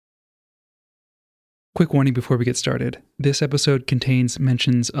Quick warning before we get started. This episode contains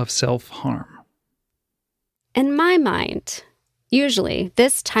mentions of self-harm. In my mind, usually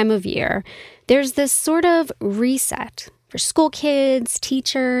this time of year, there's this sort of reset for school kids,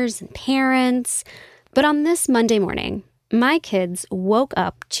 teachers, and parents. But on this Monday morning, my kids woke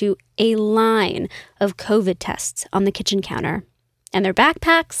up to a line of COVID tests on the kitchen counter, and their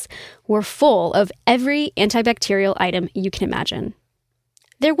backpacks were full of every antibacterial item you can imagine.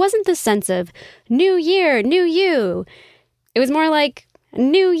 There wasn't this sense of, new year, new you. It was more like,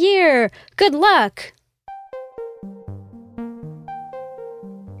 new year, good luck.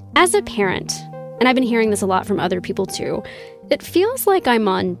 As a parent, and I've been hearing this a lot from other people too, it feels like I'm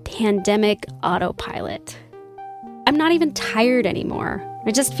on pandemic autopilot. I'm not even tired anymore.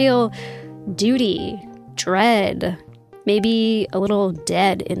 I just feel duty, dread, maybe a little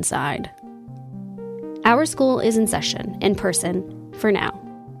dead inside. Our school is in session, in person, for now.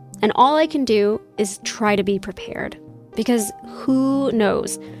 And all I can do is try to be prepared, because who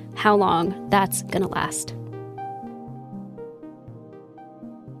knows how long that's gonna last.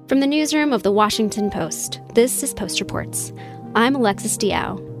 From the newsroom of The Washington Post, this is Post Reports. I'm Alexis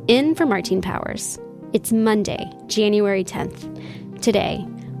Diao, in for Martine Powers. It's Monday, January 10th. Today,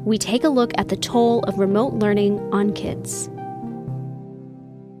 we take a look at the toll of remote learning on kids.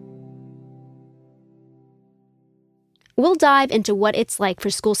 We'll dive into what it's like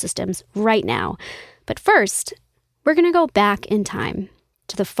for school systems right now. But first, we're going to go back in time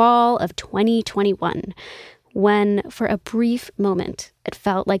to the fall of 2021, when, for a brief moment, it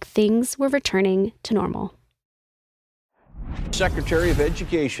felt like things were returning to normal. Secretary of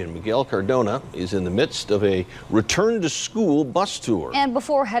Education Miguel Cardona is in the midst of a return-to-school bus tour. And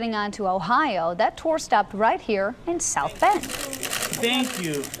before heading on to Ohio, that tour stopped right here in South Bend. Thank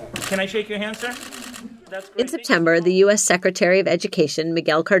you. Can I shake your hand, sir? In September, the U.S. Secretary of Education,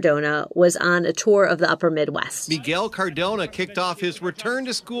 Miguel Cardona, was on a tour of the upper Midwest. Miguel Cardona kicked off his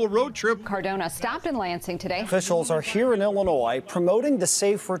return-to-school road trip. Cardona stopped in Lansing today. Officials are here in Illinois promoting the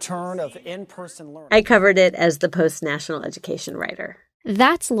safe return of in-person learning. I covered it as the Post national education writer.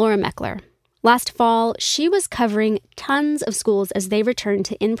 That's Laura Meckler. Last fall, she was covering tons of schools as they returned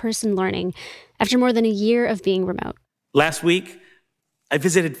to in-person learning after more than a year of being remote. Last week, I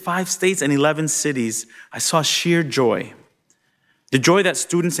visited 5 states and 11 cities. I saw sheer joy. The joy that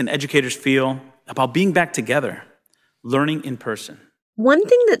students and educators feel about being back together, learning in person. One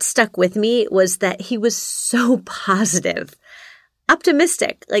thing that stuck with me was that he was so positive,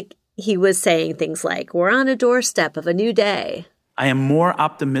 optimistic. Like, he was saying things like, we're on a doorstep of a new day. I am more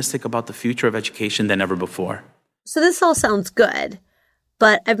optimistic about the future of education than ever before. So this all sounds good.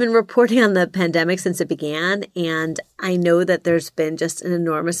 But I've been reporting on the pandemic since it began, and I know that there's been just an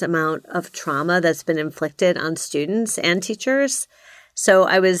enormous amount of trauma that's been inflicted on students and teachers. So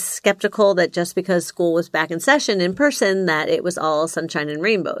I was skeptical that just because school was back in session in person, that it was all sunshine and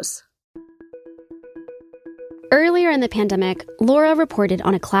rainbows. Earlier in the pandemic, Laura reported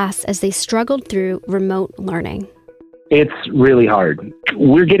on a class as they struggled through remote learning. It's really hard.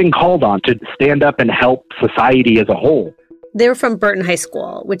 We're getting called on to stand up and help society as a whole. They're from Burton High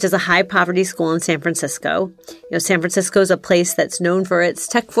School, which is a high-poverty school in San Francisco. San Francisco is a place that's known for its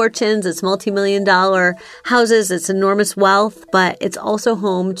tech fortunes, its multi-million-dollar houses, its enormous wealth, but it's also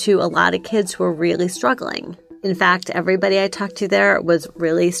home to a lot of kids who are really struggling. In fact, everybody I talked to there was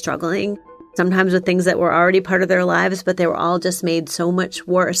really struggling, sometimes with things that were already part of their lives, but they were all just made so much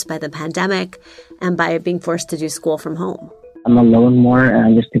worse by the pandemic and by being forced to do school from home. I'm alone more, and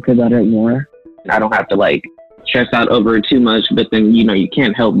I just think about it more. I don't have to, stress out over it too much, but then, you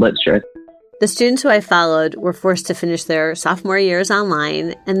can't help but stress. The students who I followed were forced to finish their sophomore years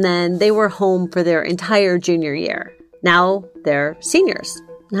online, and then they were home for their entire junior year. Now they're seniors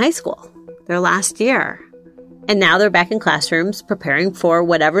in high school, their last year. And now they're back in classrooms preparing for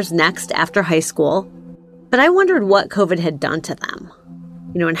whatever's next after high school. But I wondered what COVID had done to them,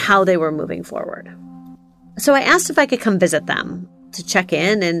 and how they were moving forward. So I asked if I could come visit them to check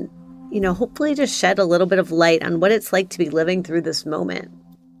in and hopefully just shed a little bit of light on what it's like to be living through this moment.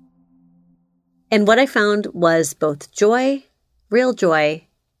 And what I found was both joy, real joy,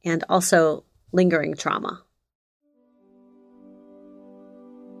 and also lingering trauma.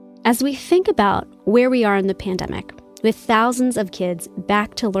 As we think about where we are in the pandemic, with thousands of kids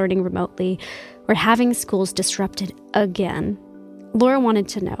back to learning remotely or having schools disrupted again, Laura wanted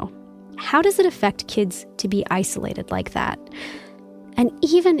to know, how does it affect kids to be isolated like that? And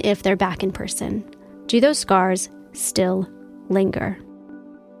even if they're back in person, do those scars still linger?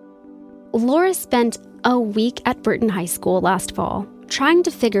 Laura spent a week at Burton High School last fall trying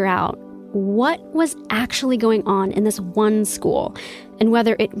to figure out what was actually going on in this one school and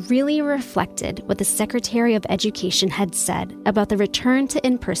whether it really reflected what the Secretary of Education had said about the return to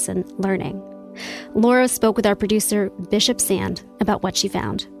in-person learning. Laura spoke with our producer, Bishop Sand, about what she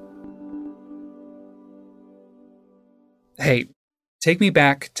found. Hey, take me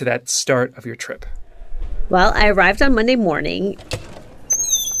back to that start of your trip. Well, I arrived on Monday morning,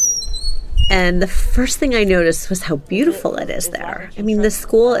 and the first thing I noticed was how beautiful it is there. I mean, the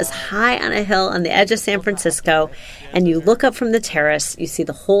school is high on a hill on the edge of San Francisco, and you look up from the terrace, you see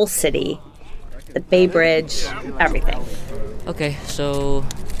the whole city, the Bay Bridge, everything. Okay, so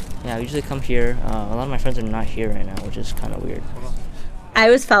yeah, I usually come here. A lot of my friends are not here right now, which is kind of weird. I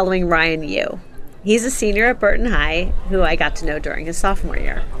was following Ryan Yu. He's a senior at Burton High, who I got to know during his sophomore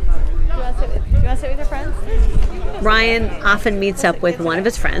year. Do you want to sit with your friends? Ryan often meets up with one of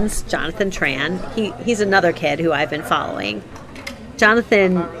his friends, Jonathan Tran. He's another kid who I've been following.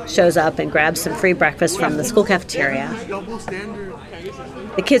 Jonathan shows up and grabs some free breakfast from the school cafeteria.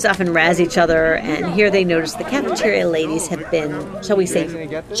 The kids often razz each other, and here they notice the cafeteria ladies have been, shall we say,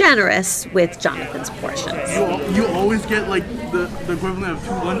 generous with Jonathan's portions. You always get like the equivalent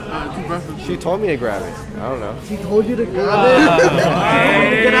of two breakfasts. She told me to grab it. I don't know. She told you to grab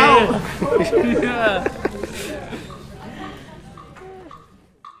it. Get out.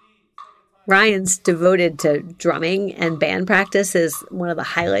 Ryan's devoted to drumming, and band practice is one of the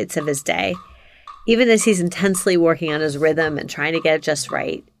highlights of his day. Even as he's intensely working on his rhythm and trying to get it just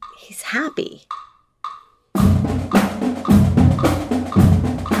right, he's happy. I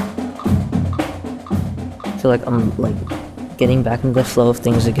feel like I'm getting back into the flow of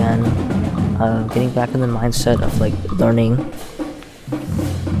things again, getting back in the mindset of learning.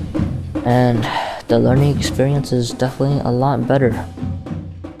 And the learning experience is definitely a lot better.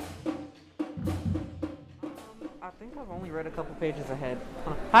 I think I've only read a couple pages ahead.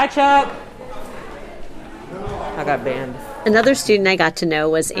 Hi, Chuck! I got banned. Another student I got to know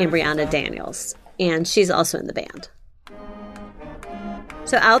was Ambriana Daniels, and she's also in the band.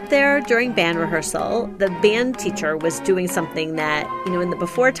 So out there during band rehearsal, the band teacher was doing something that, in the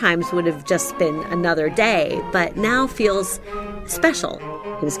before times would have just been another day, but now feels special.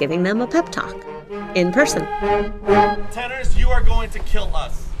 He was giving them a pep talk in person. Tenors, you are going to kill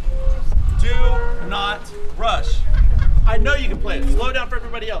us. Do not rush. I know you can play it. Slow down for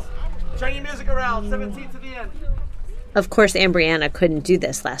everybody else. Turn your music around, 17 to the end. Of course, Ambriana couldn't do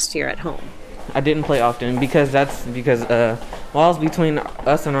this last year at home. I didn't play often because walls between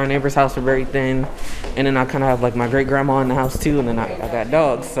us and our neighbor's house are very thin, and then I kind of have my great grandma in the house too, and then I got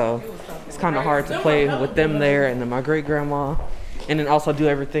dogs, so it's kind of hard to play with them there, and then my great grandma, and then also do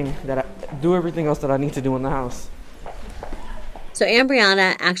everything else that I need to do in the house. So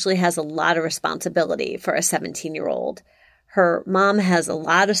Ambriana actually has a lot of responsibility for a 17-year-old. Her mom has a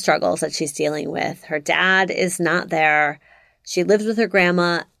lot of struggles that she's dealing with. Her dad is not there. She lives with her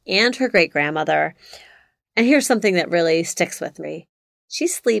grandma and her great-grandmother. And here's something that really sticks with me. She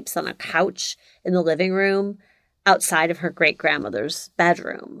sleeps on a couch in the living room outside of her great-grandmother's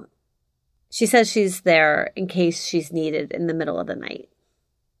bedroom. She says she's there in case she's needed in the middle of the night.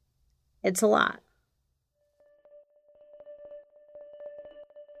 It's a lot.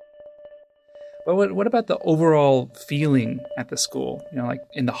 But what about the overall feeling at the school,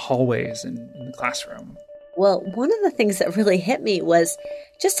 in the hallways and in the classroom? Well, one of the things that really hit me was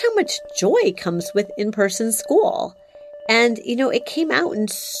just how much joy comes with in-person school. And, it came out in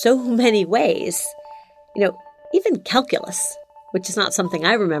so many ways. Even calculus, which is not something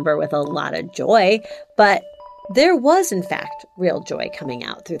I remember with a lot of joy, but there was, in fact, real joy coming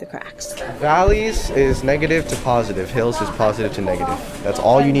out through the cracks. Valleys is negative to positive. Hills is positive to negative. That's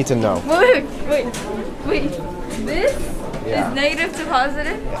all you need to know. Wait. This is negative to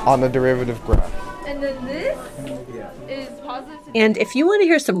positive? On the derivative graph. And then this is positive to... And if you want to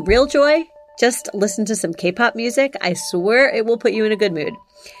hear some real joy, just listen to some K-pop music. I swear it will put you in a good mood.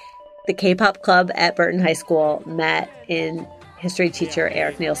 The K-pop club at Burton High School met in history teacher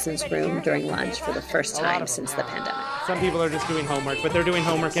Eric Nielsen's room during lunch for the first time since the pandemic. Some people are just doing homework, but they're doing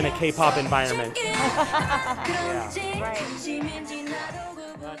homework in a K-pop environment.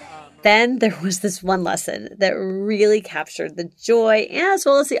 Then there was this one lesson that really captured the joy as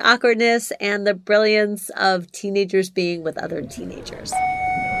well as the awkwardness and the brilliance of teenagers being with other teenagers.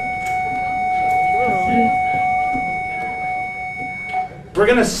 We're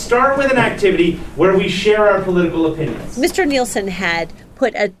going to start with an activity where we share our political opinions. Mr. Nielsen had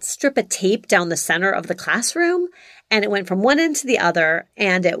put a strip of tape down the center of the classroom, and it went from one end to the other.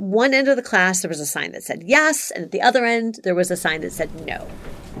 And at one end of the class, there was a sign that said yes, and at the other end, there was a sign that said no.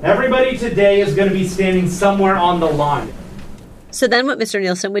 Everybody today is going to be standing somewhere on the line. So then what Mr.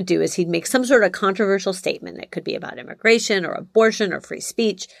 Nielsen would do is he'd make some sort of controversial statement. It could be about immigration or abortion or free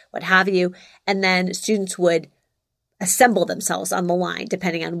speech, what have you. And then students would assemble themselves on the line,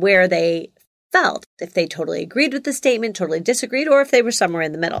 depending on where they felt, if they totally agreed with the statement, totally disagreed, or if they were somewhere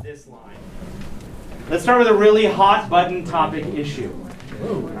in the middle. Let's start with a really hot button topic issue.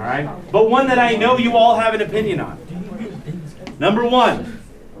 All right? But one that I know you all have an opinion on. Number 1,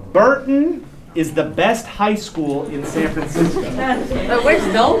 Burton is the best high school in San Francisco. Where's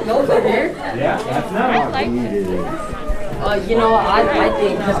Bill? Bill's over here. Yeah, that's not I like it. I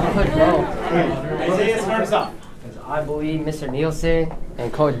think Coach Bill. Isaiah starts off. I believe Mr. Nielsen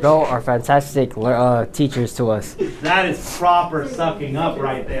and Coach Bill are fantastic teachers to us. That is proper sucking up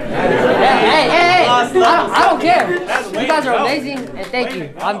right there. Hey! I don't care. You guys are amazing, and thank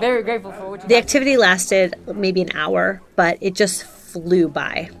you. I'm very grateful for what you The activity lasted maybe an hour, but it just flew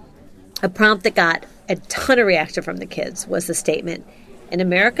by. A prompt that got a ton of reaction from the kids was the statement, "In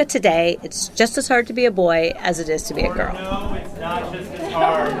America today, it's just as hard to be a boy as it is to be a girl." No, it's not just as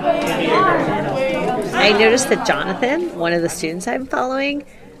hard to be a girl. I noticed that Jonathan, one of the students I'm following,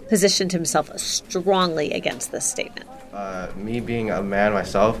 positioned himself strongly against this statement. Me being a man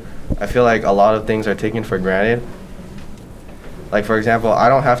myself, I feel like a lot of things are taken for granted. Like, for example, I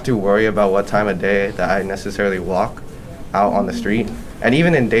don't have to worry about what time of day that I necessarily walk out on the street. And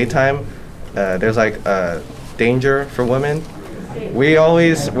even in daytime, there's like danger for women. We're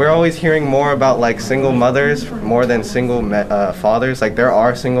always hearing more about like single mothers more than single fathers. Like there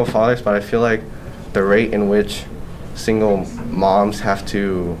are single fathers, but I feel like the rate in which single moms have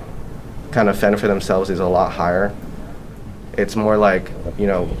to kind of fend for themselves is a lot higher. It's more like,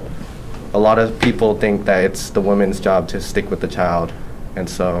 a lot of people think that it's the woman's job to stick with the child. And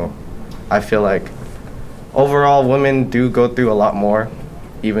so I feel like overall women do go through a lot more,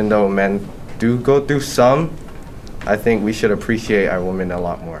 even though men do go through some. I think we should appreciate our women a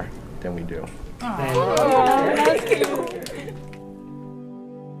lot more than we do.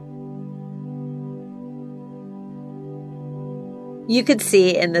 You could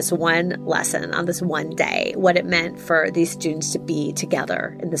see in this one lesson, on this one day, what it meant for these students to be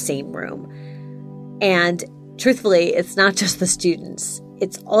together in the same room. And truthfully, it's not just the students,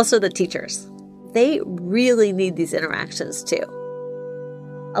 it's also the teachers. They really need these interactions too.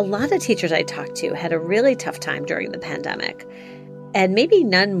 A lot of teachers I talked to had a really tough time during the pandemic, and maybe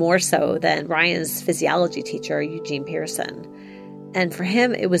none more so than Ryan's physiology teacher, Eugene Pearson. And for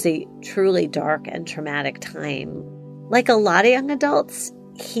him, it was a truly dark and traumatic time. Like a lot of young adults,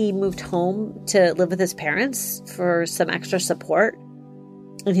 he moved home to live with his parents for some extra support.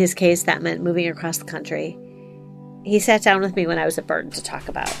 In his case, that meant moving across the country. He sat down with me when I was at Burton to talk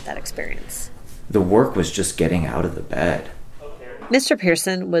about that experience. The work was just getting out of the bed. Mr.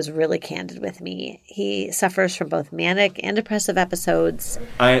 Pearson was really candid with me. He suffers from both manic and depressive episodes.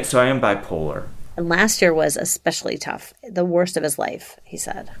 I am bipolar. And last year was especially tough, the worst of his life, he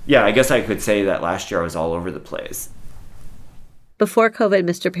said. Yeah, I guess I could say that last year I was all over the place. Before COVID,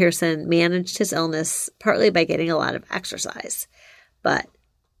 Mr. Pearson managed his illness partly by getting a lot of exercise. But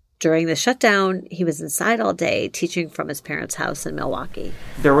during the shutdown, he was inside all day teaching from his parents' house in Milwaukee.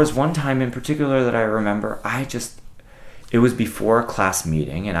 There was one time in particular that I remember, it was before a class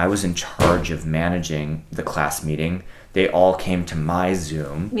meeting, and I was in charge of managing the class meeting. They all came to my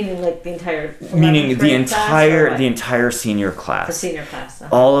Zoom. Meaning like the entire... Meaning the entire senior class. The senior class.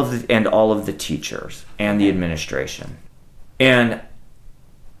 All of the teachers and the administration. And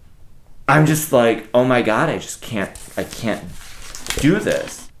I'm just like, oh my God, I can't do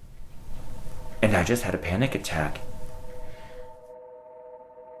this. And I just had a panic attack.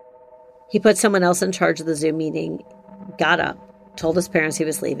 He put someone else in charge of the Zoom meeting, got up, told his parents he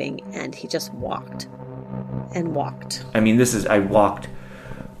was leaving, and he just walked and walked. I mean, I walked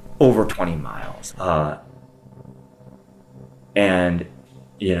over 20 miles. And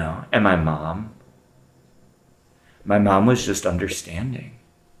my mom was just understanding.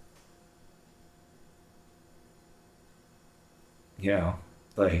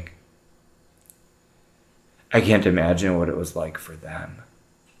 I can't imagine what it was like for them.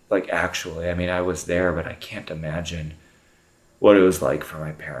 Actually, I was there, but I can't imagine what it was like for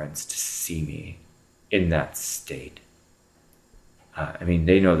my parents to see me in that state.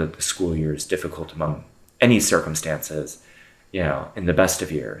 They know that the school year is difficult among any circumstances, in the best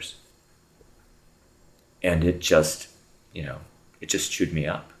of years. And it just chewed me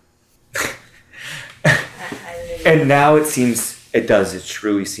up. And now it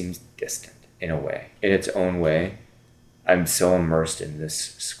truly seems distant in a way, in its own way. I'm so immersed in this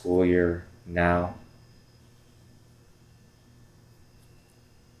school year now.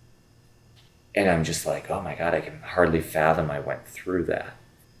 And I'm just like, oh my God, I can hardly fathom I went through that.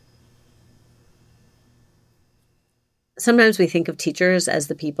 Sometimes we think of teachers as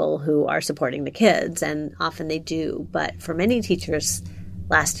the people who are supporting the kids, and often they do. But for many teachers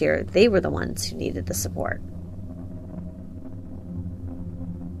last year, they were the ones who needed the support.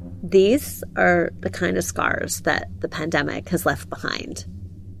 These are the kind of scars that the pandemic has left behind.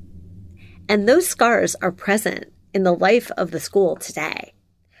 And those scars are present in the life of the school today.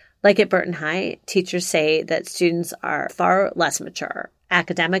 Like at Burton High, teachers say that students are far less mature,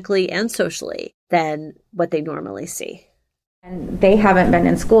 academically and socially, than what they normally see. And they haven't been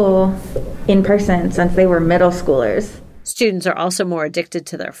in school in person since they were middle schoolers. Students are also more addicted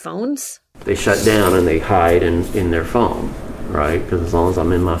to their phones. They shut down and they hide in their phone, right? Because as long as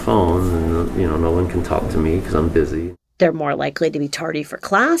I'm in my phone, and, no one can talk to me because I'm busy. They're more likely to be tardy for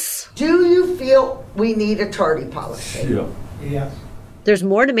class. Do you feel we need a tardy policy? Yeah. Yes. There's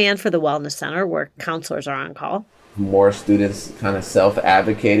more demand for the wellness center where counselors are on call. More students kind of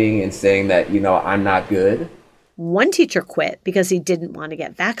self-advocating and saying that, I'm not good. One teacher quit because he didn't want to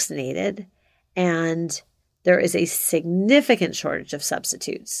get vaccinated, and there is a significant shortage of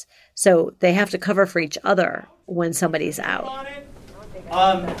substitutes. So they have to cover for each other when somebody's out.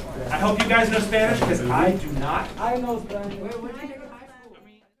 I hope you guys know Spanish because I do not. I know Spanish.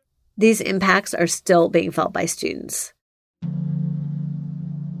 These impacts are still being felt by students.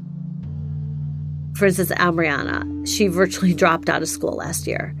 For instance, Amriana, she virtually dropped out of school last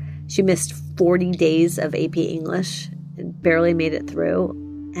year. She missed 40 days of AP English and barely made it through.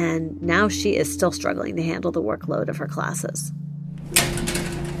 And now she is still struggling to handle the workload of her classes.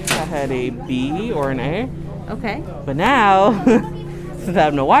 I had a B or an A. Okay. But now, since I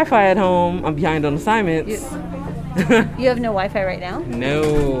have no Wi-Fi at home, I'm behind on assignments. You have no Wi-Fi right now?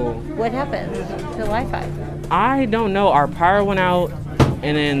 No. What happened to the Wi-Fi? I don't know. Our power went out,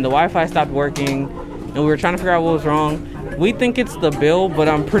 and then the Wi-Fi stopped working, and we were trying to figure out what was wrong. We think it's the bill, but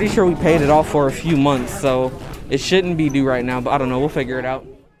I'm pretty sure we paid it off for a few months, so it shouldn't be due right now, but I don't know. We'll figure it out.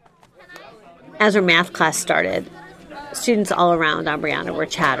 As her math class started, students all around Amriana were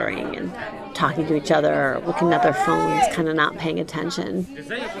chattering and talking to each other, looking at their phones, kind of not paying attention.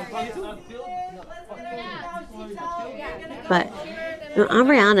 But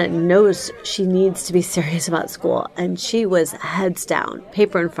Amriana knows she needs to be serious about school, and she was heads down,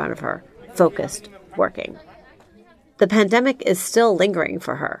 paper in front of her, focused, working. The pandemic is still lingering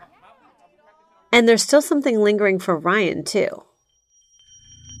for her. And there's still something lingering for Ryan, too.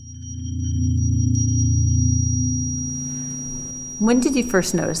 When did you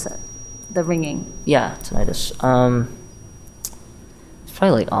first notice it? The ringing? Yeah, tinnitus. It's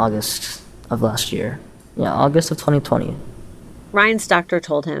probably like August of last year. Yeah, August of 2020. Ryan's doctor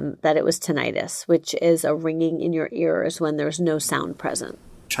told him that it was tinnitus, which is a ringing in your ears when there's no sound present.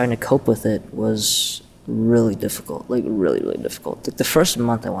 Trying to cope with it was really difficult, like really, really difficult. Like the first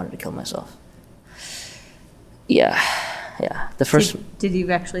month I wanted to kill myself. Yeah. The first. Did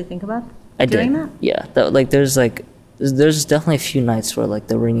you actually think about doing that? Yeah. There's definitely a few nights where like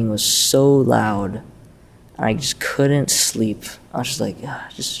the ringing was so loud, and I just couldn't sleep. I was just like,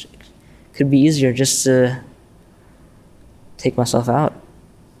 just could be easier just to take myself out.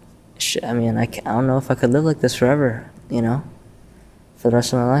 I mean, I don't know if I could live like this forever, for the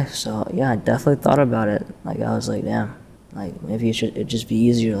rest of my life. So yeah, I definitely thought about it. Like I was like, damn, like maybe it'd just be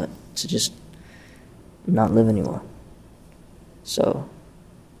easier to just not live anymore. So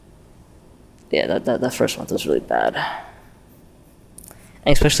yeah, that first month was really bad.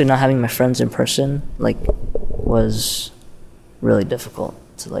 And especially not having my friends in person, like, was really difficult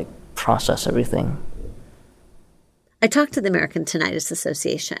to like process everything. I talked to the American Tinnitus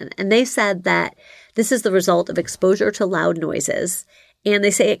Association, and they said that this is the result of exposure to loud noises, and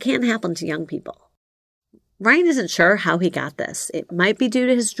they say it can happen to young people. Ryan isn't sure how he got this. It might be due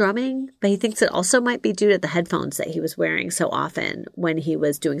to his drumming, but he thinks it also might be due to the headphones that he was wearing so often when he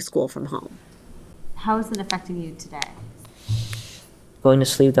was doing school from home. How is it affecting you today? Going to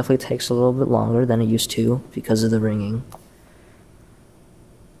sleep definitely takes a little bit longer than it used to because of the ringing.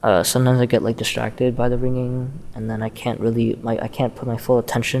 Sometimes I get like distracted by the ringing, and then I can't put my full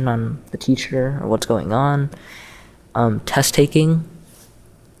attention on the teacher or what's going on. Test taking,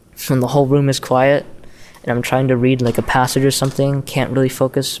 when the whole room is quiet and I'm trying to read like a passage or something, can't really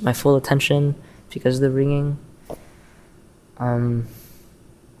focus my full attention because of the ringing.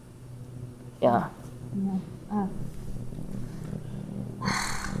 Yeah.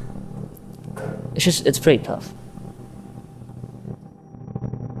 It's pretty tough.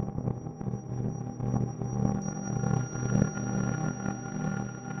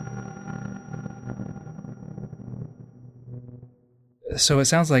 So it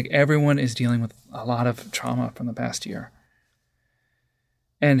sounds like everyone is dealing with a lot of trauma from the past year.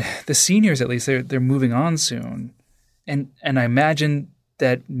 And the seniors, at least, they're moving on soon. And I imagine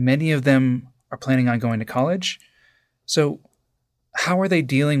that many of them are planning on going to college. So how are they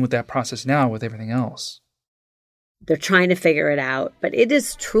dealing with that process now with everything else? They're trying to figure it out, but it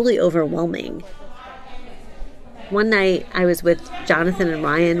is truly overwhelming. One night I was with Jonathan and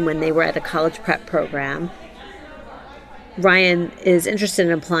Ryan when they were at a college prep program. Ryan is interested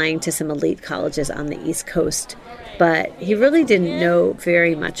in applying to some elite colleges on the East Coast, but he really didn't know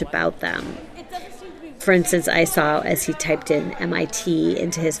very much about them. For instance, I saw as he typed in MIT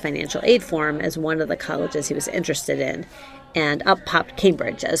into his financial aid form as one of the colleges he was interested in, and up popped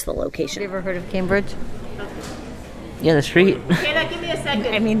Cambridge as the location. Have you ever heard of Cambridge? Yeah, the street. Kayla, give me a second.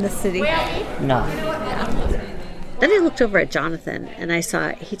 I mean the city. No. Then I looked over at Jonathan, and I saw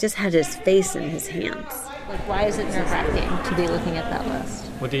he just had his face in his hands. Like, why is it nerve-wracking to be looking at that list?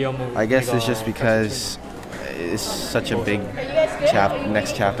 I guess it's just because it's such a big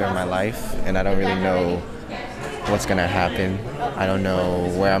next chapter in my life, and I don't really know what's going to happen. I don't know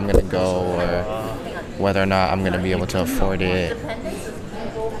where I'm going to go or whether or not I'm going to be able to afford it,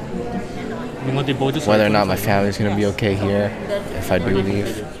 whether or not my family's going to be okay here if I do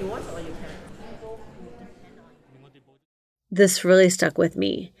leave. This really stuck with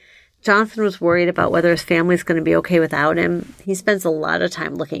me. Jonathan was worried about whether his family's going to be okay without him. He spends a lot of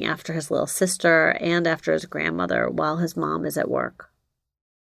time looking after his little sister and after his grandmother while his mom is at work.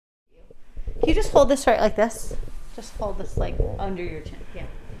 Can you just hold this right like this? Just hold this like under your chin. Yeah.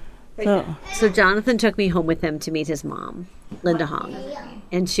 Right So Jonathan took me home with him to meet his mom, Linda Hong,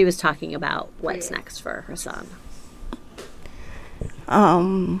 and she was talking about what's next for her son.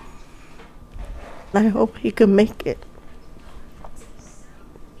 I hope he can make it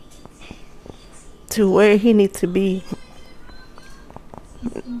to where he needs to be.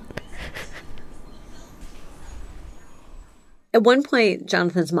 At one point,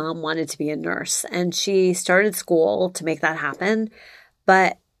 Jonathan's mom wanted to be a nurse, and she started school to make that happen.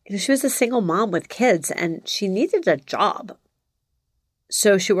 But she was a single mom with kids, and she needed a job.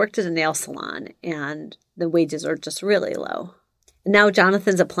 So she worked at a nail salon, and the wages are just really low. And now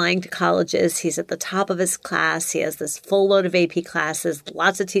Jonathan's applying to colleges. He's at the top of his class. He has this full load of AP classes.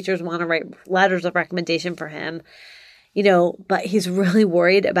 Lots of teachers want to write letters of recommendation for him, but he's really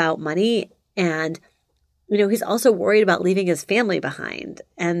worried about money. And, he's also worried about leaving his family behind.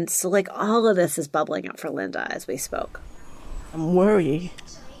 And so all of this is bubbling up for Linda as we spoke. I'm worried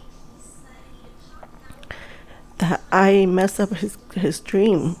that I mess up his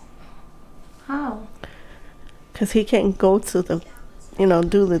dream. How? Because he can't go to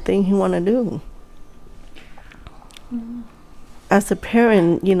do the thing he want to do. Mm-hmm. As a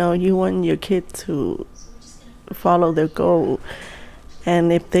parent, you want your kid to follow their goal.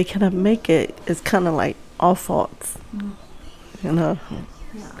 And if they cannot make it, it's kind of like our faults. Mm-hmm.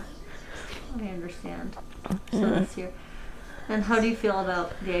 Yeah. I understand. So let's hear. And how do you feel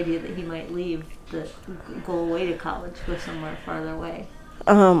about the idea that he might go away to college, go somewhere farther away?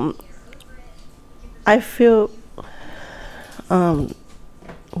 I feel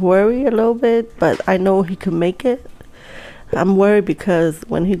worried a little bit, but I know he can make it. I'm worried because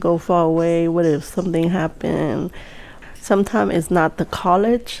when he go far away, what if something happen? Sometimes it's not the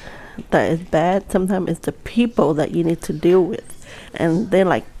college that is bad. Sometimes it's the people that you need to deal with. And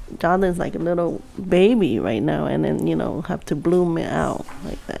they're Jonathan's like a little baby right now, and then, have to bloom it out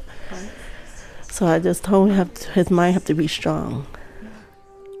like that. Okay. So I just told him his mind have to be strong.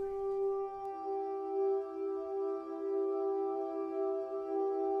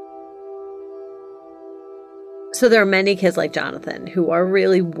 So there are many kids like Jonathan who are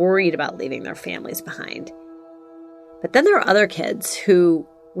really worried about leaving their families behind. But then there are other kids who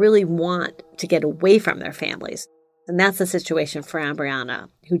really want to get away from their families. And that's the situation for Ambriana,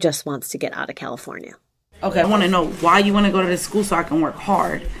 who just wants to get out of California. Okay, I want to know why you want to go to this school so I can work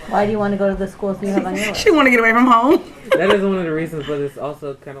hard. Why do you want to go to the school so you have on your She want to get away from home. That is one of the reasons, but it's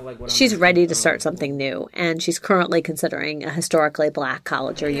also kind of like what she's ready to start something new, and she's currently considering a historically black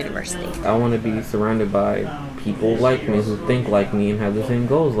college or university. I want to be surrounded by people like me, who think like me and have the same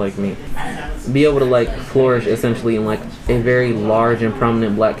goals like me. Be able to flourish essentially in a very large and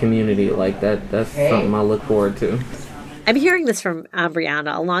prominent black community that's something I look forward to. I'm hearing this from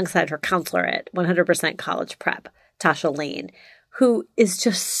Ambriana alongside her counselor at 100% College Prep, Tasha Lane, who is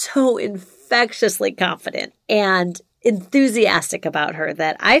just so infectiously confident and enthusiastic about her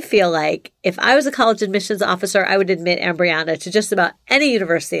that I feel like if I was a college admissions officer, I would admit Ambriana to just about any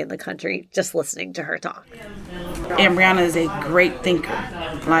university in the country just listening to her talk. Ambriana is a great thinker,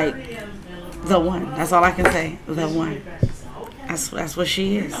 the one. That's all I can say, the one. That's what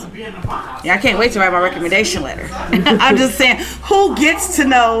she is. Yeah, I can't wait to write my recommendation letter. I'm just saying, who gets to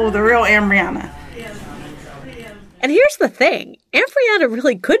know the real Ambriana? And here's the thing. Ambriana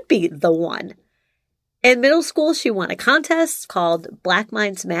really could be the one. In middle school, she won a contest called Black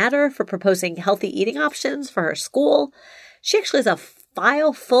Minds Matter for proposing healthy eating options for her school. She actually has a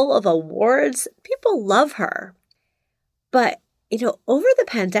file full of awards. People love her. But, over the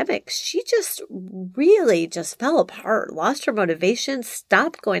pandemic, she just really just fell apart, lost her motivation,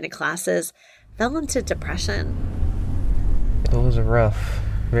 stopped going to classes, fell into depression. It was rough,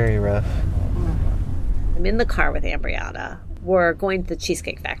 very rough. I'm in the car with Ambriana. We're going to the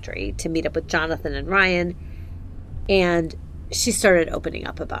Cheesecake Factory to meet up with Jonathan and Ryan, and she started opening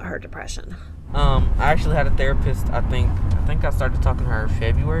up about her depression. I actually had a therapist. I think I started talking to her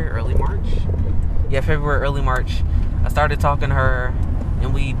February, early March. Yeah, February, early March. I started talking to her,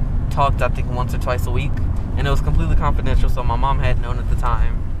 and we talked, I think, once or twice a week, and it was completely confidential, so my mom hadn't known at the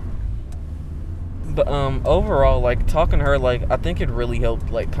time. But overall, talking to her, I think it really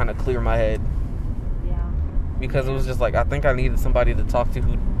helped, kind of clear my head. Because it was just I think I needed somebody to talk to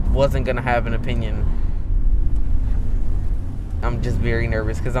who wasn't going to have an opinion. I'm just very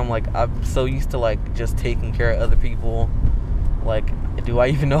nervous because I'm so used to just taking care of other people. Do I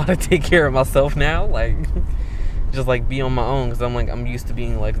even know how to take care of myself now? Just be on my own because I'm used to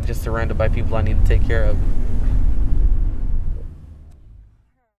being just surrounded by people I need to take care of.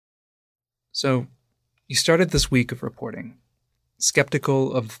 So you started this week of reporting,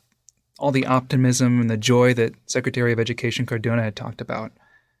 skeptical of all the optimism and the joy that Secretary of Education Cardona had talked about.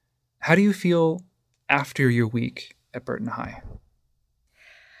 How do you feel after your week at Burton High?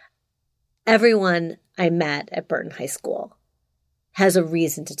 Everyone I met at Burton High School has a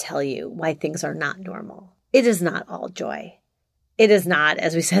reason to tell you why things are not normal. It is not all joy. It is not,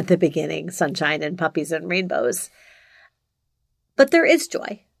 as we said at the beginning, sunshine and puppies and rainbows. But there is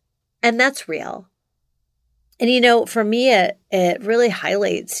joy, and that's real. And, for me, it really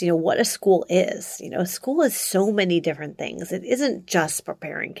highlights, what a school is. School is so many different things. It isn't just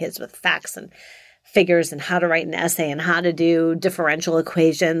preparing kids with facts and figures and how to write an essay and how to do differential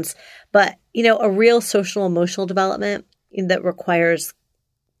equations, but, a real social emotional development that requires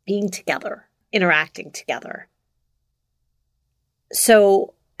being together, interacting together.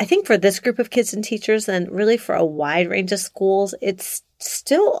 So I think for this group of kids and teachers, and really for a wide range of schools, it's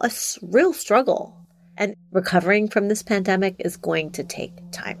still a real struggle. And recovering from this pandemic is going to take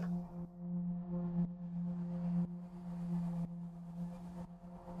time.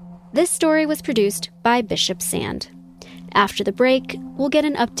 This story was produced by Bishop Sand. After the break, we'll get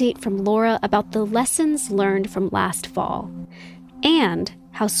an update from Laura about the lessons learned from last fall and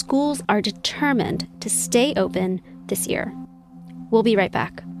how schools are determined to stay open this year. We'll be right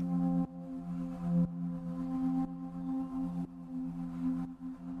back.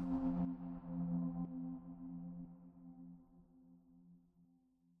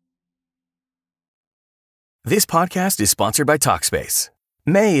 This podcast is sponsored by Talkspace.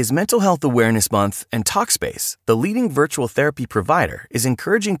 May is Mental Health Awareness Month, and Talkspace, the leading virtual therapy provider, is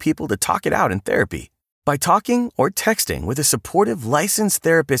encouraging people to talk it out in therapy. By talking or texting with a supportive licensed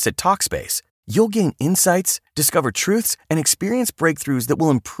therapist at Talkspace, you'll gain insights, discover truths, and experience breakthroughs that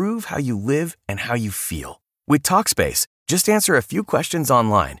will improve how you live and how you feel. With Talkspace, just answer a few questions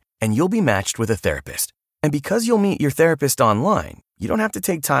online, and you'll be matched with a therapist. And because you'll meet your therapist online, you don't have to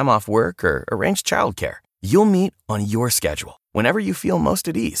take time off work or arrange childcare. You'll meet on your schedule, whenever you feel most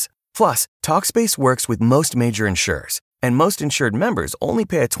at ease. Plus, Talkspace works with most major insurers, and most insured members only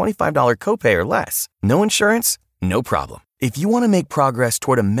pay a $25 copay or less. No insurance? No problem. If you want to make progress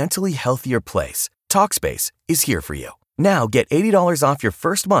toward a mentally healthier place, Talkspace is here for you. Now get $80 off your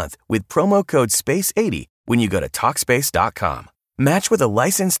first month with promo code SPACE80 when you go to Talkspace.com. Match with a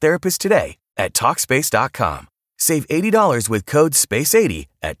licensed therapist today at Talkspace.com. Save $80 with code SPACE80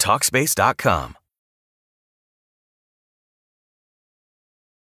 at Talkspace.com.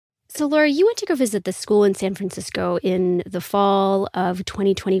 So, Laura, you went to go visit the school in San Francisco in the fall of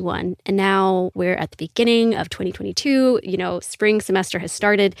 2021, and now we're at the beginning of 2022. Spring semester has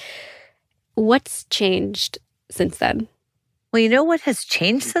started. What's changed since then? Well, what has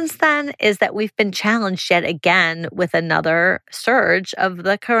changed since then is that we've been challenged yet again with another surge of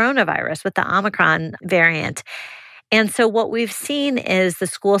the coronavirus, with the Omicron variant. And so what we've seen is the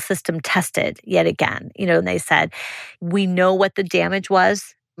school system tested yet again. And they said, we know what the damage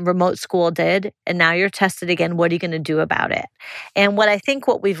was remote school did, and now you're tested again. What are you going to do about it? And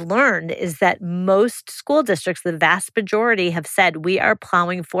what we've learned is that most school districts, the vast majority, have said we are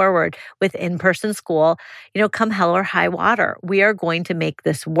plowing forward with in-person school, come hell or high water. We are going to make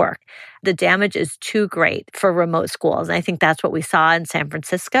this work. The damage is too great for remote schools. And I think that's what we saw in San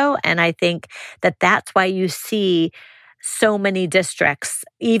Francisco. And I think that that's why you see so many districts,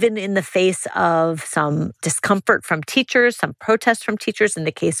 even in the face of some discomfort from teachers, some protests from teachers, in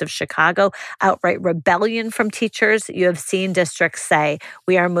the case of Chicago, outright rebellion from teachers, you have seen districts say,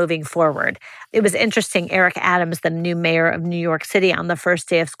 we are moving forward. It was interesting, Eric Adams, the new mayor of New York City, on the first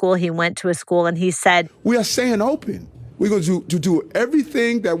day of school, he went to a school and he said, we are staying open. We're going to do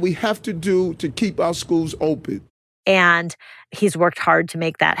everything that we have to do to keep our schools open. And he's worked hard to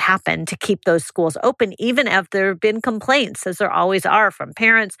make that happen, to keep those schools open, even if there have been complaints, as there always are, from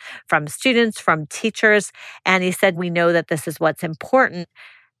parents, from students, from teachers. And he said, we know that this is what's important.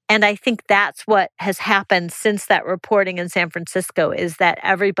 And I think that's what has happened since that reporting in San Francisco, is that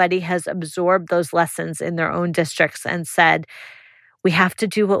everybody has absorbed those lessons in their own districts and said, we have to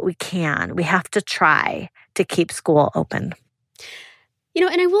do what we can. We have to try to keep school open.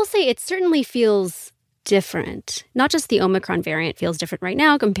 And I will say it certainly feels different. Not just the Omicron variant feels different right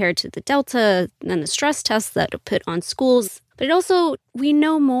now compared to the Delta and the stress tests that are put on schools, but it also, we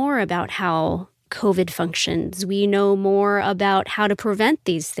know more about how COVID functions. We know more about how to prevent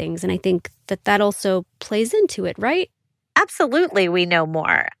these things. And I think that also plays into it, right? Absolutely, we know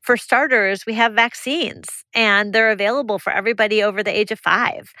more. For starters, we have vaccines, and they're available for everybody over the age of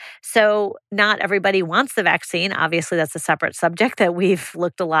 5. So not everybody wants the vaccine. Obviously, that's a separate subject that we've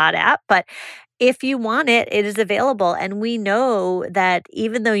looked a lot at. But if you want it, it is available. And we know that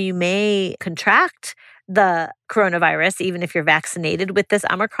even though you may contract the coronavirus, even if you're vaccinated, with this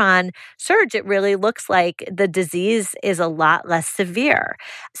Omicron surge, it really looks like the disease is a lot less severe.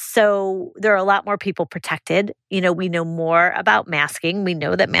 So there are a lot more people protected. We know more about masking. We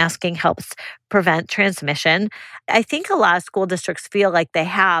know that masking helps prevent transmission. I think a lot of school districts feel like they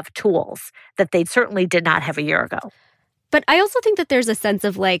have tools that they certainly did not have a year ago. But I also think that there's a sense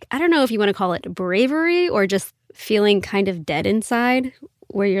of I don't know if you want to call it bravery or just feeling kind of dead inside,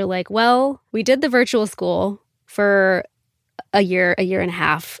 where you're like, well, we did the virtual school for a year and a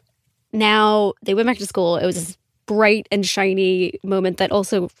half. Now they went back to school. It was this bright and shiny moment that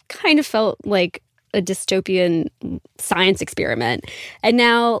also kind of felt like a dystopian science experiment. And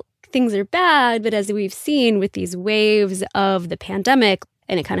now things are bad, but as we've seen with these waves of the pandemic,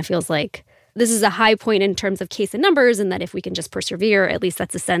 and it kind of feels like this is a high point in terms of case and numbers, and that if we can just persevere, at least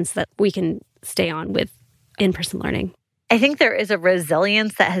that's a sense that we can stay on with in-person learning. I think there is a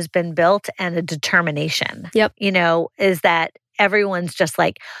resilience that has been built and a determination. Yep. Is that everyone's just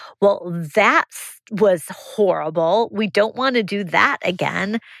like, well, that was horrible. We don't want to do that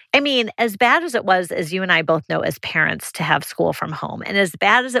again. I mean, as bad as it was, as you and I both know as parents, to have school from home, and as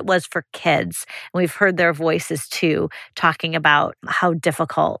bad as it was for kids, and we've heard their voices too, talking about how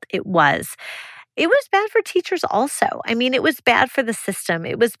difficult it was bad for teachers also. I mean, it was bad for the system.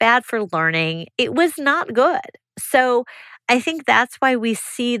 It was bad for learning. It was not good. So I think that's why we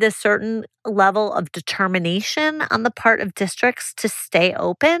see this certain level of determination on the part of districts to stay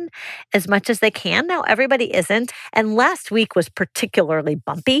open as much as they can. Now, everybody isn't. And last week was particularly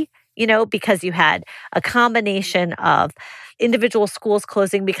bumpy, because you had a combination of individual schools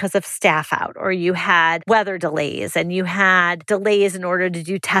closing because of staff out, or you had weather delays, and you had delays in order to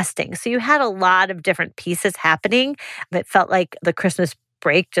do testing. So you had a lot of different pieces happening. It felt like the Christmas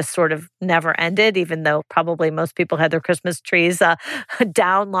break just sort of never ended, even though probably most people had their Christmas trees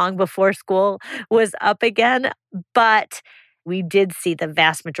down long before school was up again. But we did see the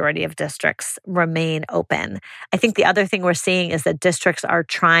vast majority of districts remain open. I think the other thing we're seeing is that districts are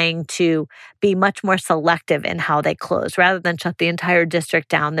trying to be much more selective in how they close. Rather than shut the entire district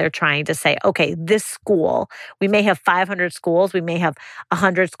down, they're trying to say, okay, this school, we may have 500 schools, we may have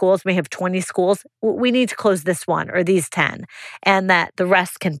 100 schools, we may have 20 schools. We need to close this one or these 10, and that the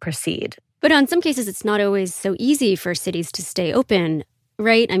rest can proceed. But in some cases, it's not always so easy for cities to stay open.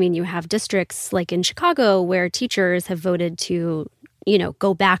 Right? I mean, you have districts like in Chicago where teachers have voted to,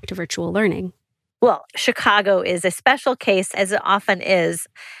 go back to virtual learning. Well, Chicago is a special case, as it often is.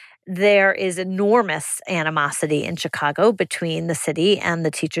 There is enormous animosity in Chicago between the city and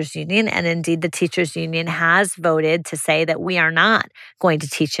the teachers union. And indeed, the teachers union has voted to say that we are not going to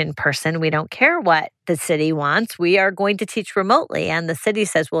teach in person. We don't care what the city wants. We are going to teach remotely. And the city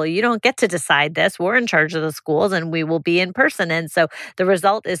says, well, you don't get to decide this. We're in charge of the schools and we will be in person. And so the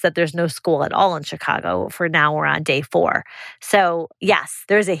result is that there's no school at all in Chicago. For now, we're on day 4. So yes,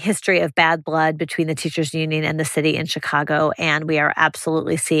 there's a history of bad blood between the teachers union and the city in Chicago. And we are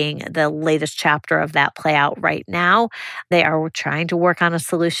absolutely seeing the latest chapter of that play out right now. They are trying to work on a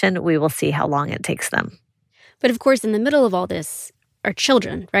solution. We will see how long it takes them. But of course, in the middle of all this are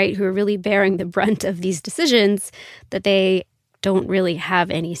children, right, who are really bearing the brunt of these decisions that they don't really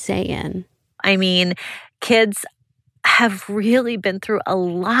have any say in. I mean, kids have really been through a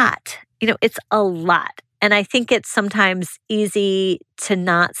lot. It's a lot. And I think it's sometimes easy to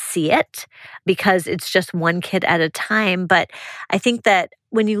not see it because it's just one kid at a time. But I think that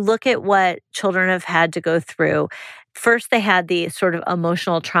when you look at what children have had to go through, first they had the sort of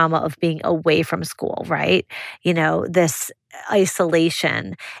emotional trauma of being away from school, right? This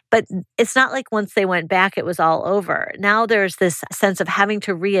isolation. But it's not like once they went back, it was all over. Now there's this sense of having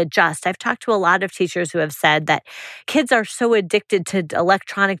to readjust. I've talked to a lot of teachers who have said that kids are so addicted to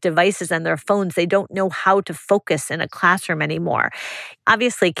electronic devices and their phones, they don't know how to focus in a classroom anymore.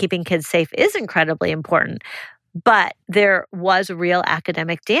 Obviously, keeping kids safe is incredibly important, but there was real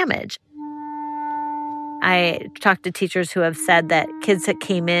academic damage. I talked to teachers who have said that kids that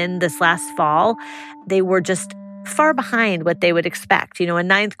came in this last fall, they were just far behind what they would expect. A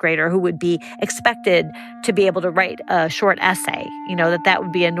 9th grader who would be expected to be able to write a short essay, that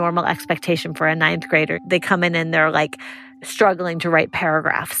would be a normal expectation for a 9th grader. They come in and they're like struggling to write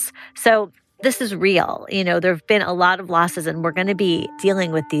paragraphs. So this is real. There have been a lot of losses and we're going to be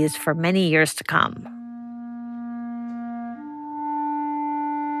dealing with these for many years to come.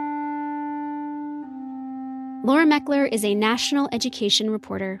 Laura Meckler is a national education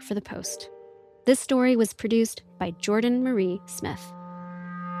reporter for The Post. This story was produced by Jordan Marie Smith.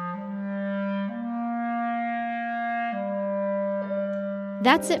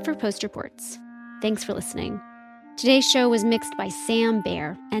 That's it for Post Reports. Thanks for listening. Today's show was mixed by Sam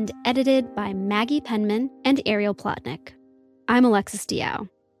Baer and edited by Maggie Penman and Ariel Plotnick. I'm Alexis Diao.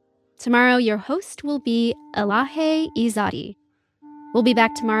 Tomorrow, your host will be Elahe Izadi. We'll be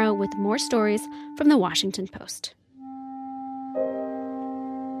back tomorrow with more stories from The Washington Post.